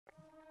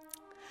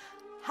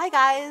Hi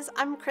guys,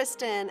 I'm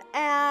Kristen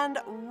and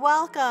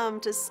welcome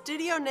to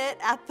Studio Knit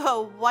at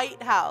the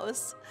White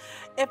House.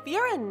 If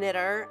you're a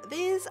knitter,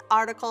 these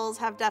articles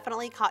have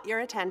definitely caught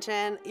your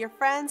attention. Your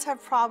friends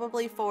have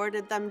probably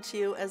forwarded them to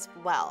you as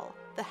well.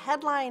 The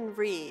headline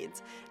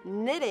reads,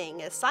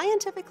 "Knitting is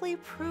scientifically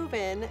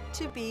proven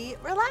to be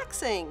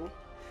relaxing."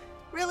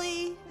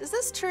 Really? Is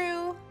this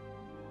true?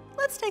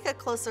 Let's take a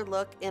closer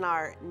look in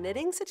our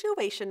knitting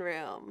situation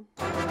room.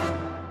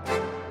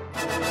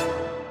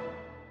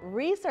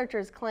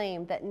 Researchers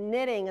claim that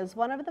knitting is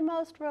one of the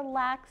most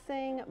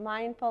relaxing,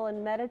 mindful,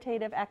 and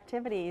meditative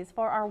activities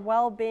for our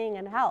well-being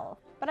and health.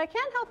 But I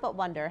can't help but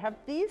wonder, have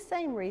these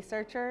same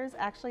researchers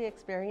actually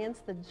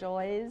experienced the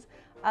joys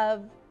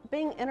of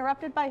being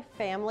interrupted by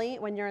family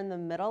when you're in the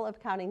middle of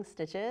counting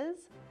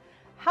stitches?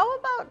 How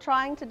about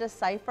trying to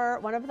decipher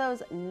one of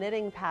those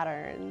knitting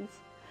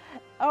patterns?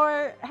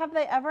 Or have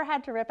they ever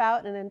had to rip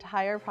out an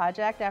entire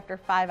project after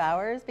 5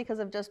 hours because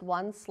of just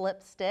one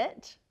slip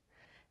stitch?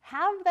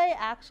 Have they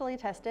actually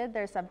tested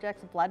their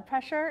subject's blood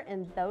pressure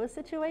in those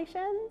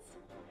situations?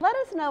 Let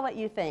us know what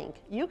you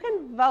think. You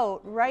can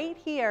vote right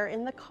here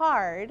in the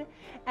card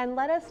and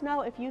let us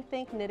know if you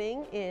think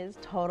knitting is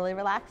totally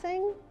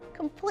relaxing,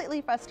 completely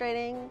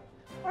frustrating,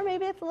 or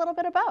maybe it's a little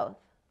bit of both.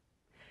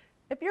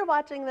 If you're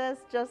watching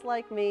this just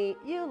like me,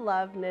 you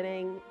love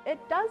knitting. It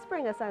does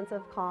bring a sense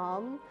of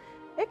calm.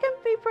 It can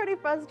be pretty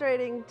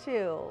frustrating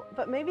too,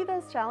 but maybe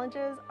those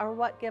challenges are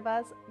what give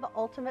us the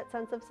ultimate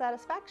sense of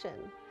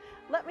satisfaction.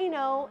 Let me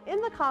know in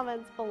the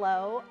comments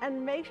below,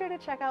 and make sure to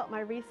check out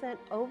my recent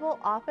Oval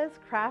Office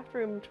craft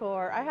room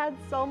tour. I had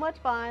so much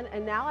fun,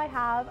 and now I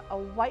have a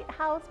White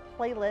House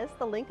playlist.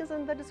 The link is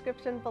in the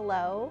description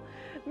below.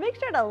 Make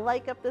sure to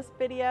like up this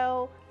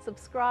video,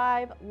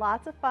 subscribe,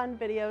 lots of fun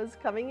videos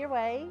coming your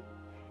way.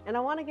 And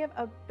I want to give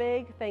a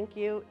big thank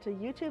you to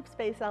YouTube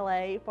Space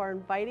LA for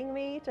inviting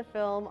me to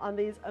film on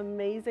these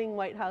amazing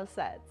White House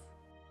sets.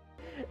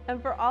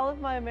 And for all of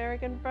my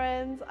American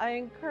friends, I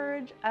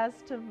encourage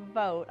us to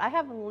vote. I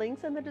have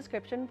links in the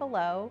description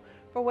below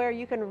for where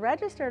you can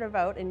register to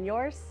vote in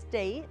your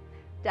state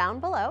down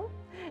below.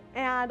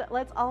 And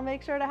let's all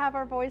make sure to have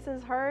our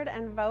voices heard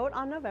and vote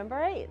on November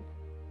 8th.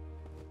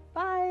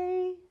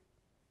 Bye!